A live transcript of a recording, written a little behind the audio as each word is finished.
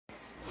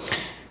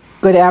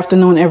Good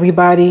afternoon,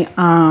 everybody.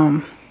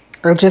 I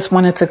just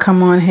wanted to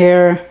come on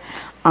here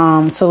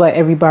to let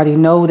everybody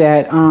know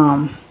that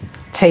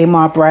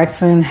Tamar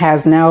Braxton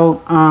has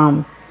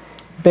now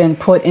been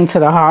put into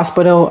the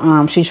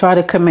hospital. She tried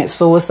to commit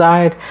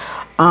suicide,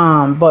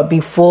 but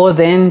before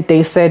then,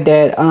 they said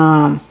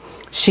that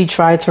she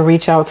tried to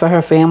reach out to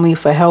her family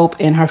for help,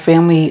 and her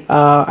family,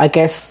 I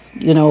guess,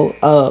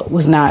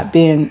 was not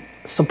being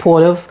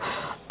supportive,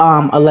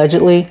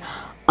 allegedly.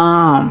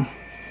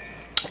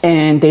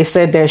 And they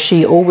said that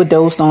she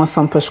overdosed on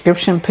some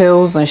prescription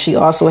pills, and she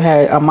also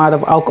had a amount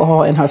of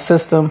alcohol in her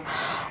system.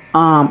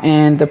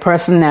 And the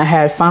person that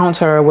had found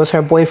her was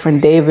her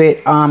boyfriend,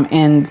 David,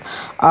 in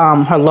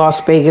her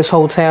Las Vegas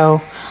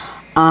hotel.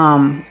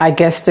 I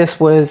guess this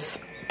was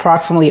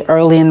approximately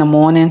early in the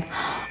morning.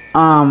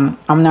 I'm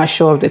not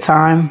sure of the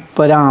time,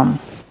 but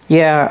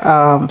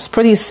it's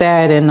pretty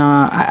sad. And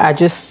I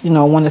just,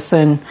 want to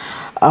send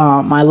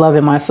my love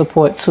and my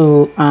support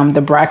to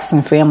the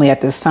Braxton family at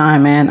this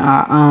time, man.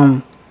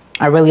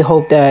 I really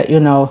hope that,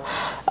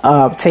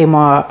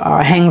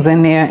 Tamar hangs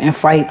in there and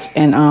fights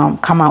and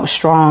come out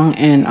strong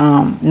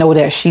and know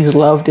that she's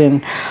loved,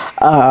 and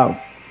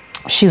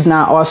she's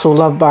not also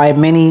loved by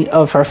many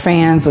of her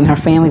fans and her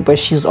family, but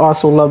she's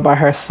also loved by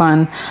her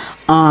son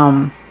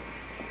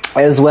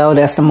as well.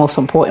 That's the most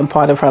important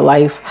part of her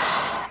life.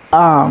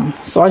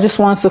 So I just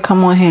wanted to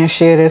come on here and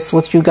share this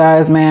with you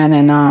guys, man.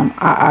 And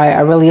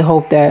I really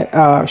hope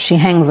that she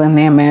hangs in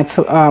there, man.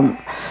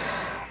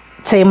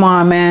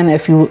 Tamar, man,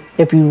 if you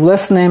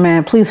listening,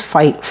 man, please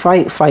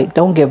fight.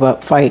 Don't give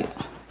up. Fight.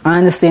 I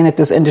understand that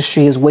this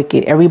industry is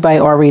wicked. Everybody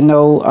already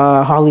know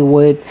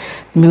Hollywood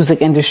music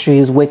industry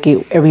is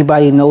wicked.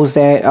 Everybody knows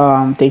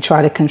that they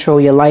try to control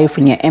your life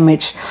and your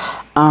image.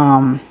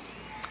 And,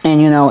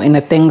 and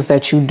the things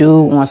that you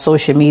do on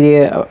social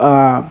media.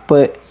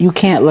 But you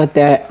can't let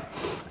that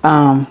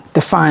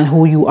define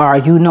who you are.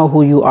 You know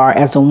who you are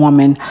as a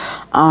woman,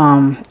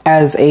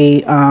 as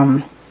a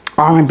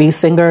R&B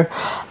singer,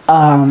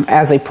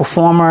 as a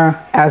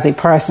performer, as a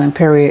person,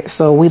 period.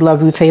 So we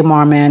love you,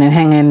 Tamar, man, and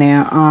hang in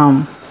there.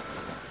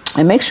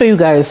 And make sure you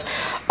guys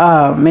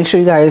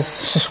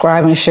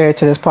subscribe and share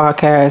to this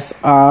podcast.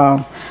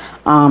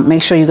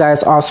 Make sure you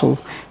guys also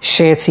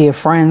share to your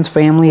friends,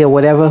 family, or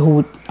whatever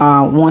who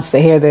wants to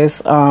hear this,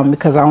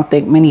 because I don't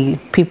think many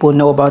people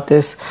know about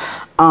this.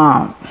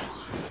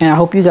 And I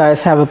hope you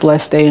guys have a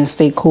blessed day and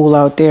stay cool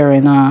out there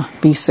and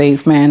be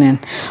safe, man.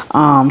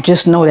 And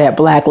just know that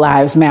Black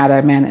Lives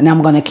Matter, man. And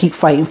I'm going to keep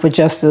fighting for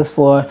justice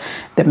for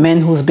the men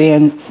who's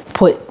being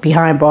put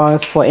behind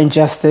bars for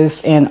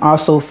injustice, and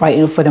also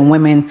fighting for the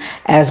women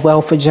as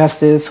well for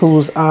justice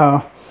who's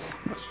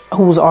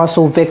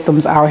also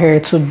victims out here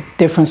to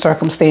different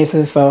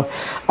circumstances. So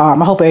I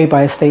hope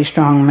everybody stays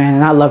strong, man.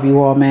 And I love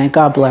you all, man.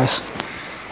 God bless.